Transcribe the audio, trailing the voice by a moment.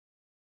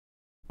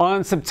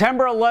On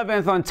September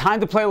 11th on Time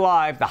to Play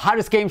Live, the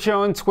hottest game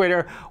show on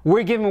Twitter,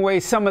 we're giving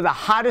away some of the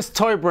hottest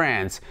toy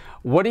brands.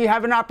 What do you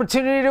have an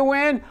opportunity to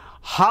win?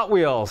 Hot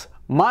Wheels,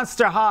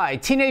 Monster High,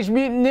 Teenage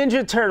Mutant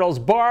Ninja Turtles,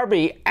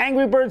 Barbie,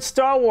 Angry Birds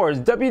Star Wars,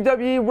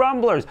 WWE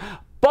Rumblers,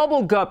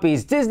 Bubble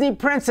Guppies, Disney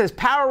Princess,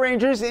 Power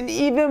Rangers, and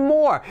even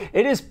more.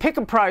 It is Pick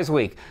a Prize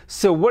Week.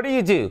 So what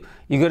do?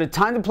 You go to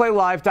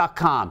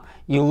timetoplaylive.com.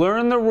 You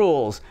learn the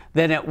rules.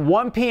 Then at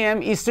 1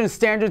 p.m. Eastern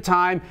Standard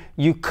Time,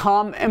 you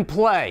come and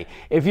play.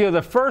 If you're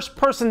the first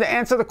person to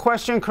answer the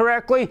question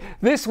correctly,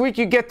 this week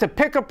you get to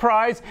pick a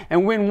prize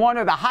and win one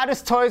of the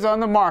hottest toys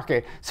on the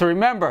market. So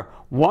remember,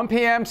 1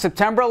 p.m.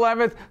 September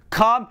 11th,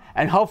 come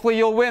and hopefully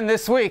you'll win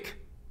this week.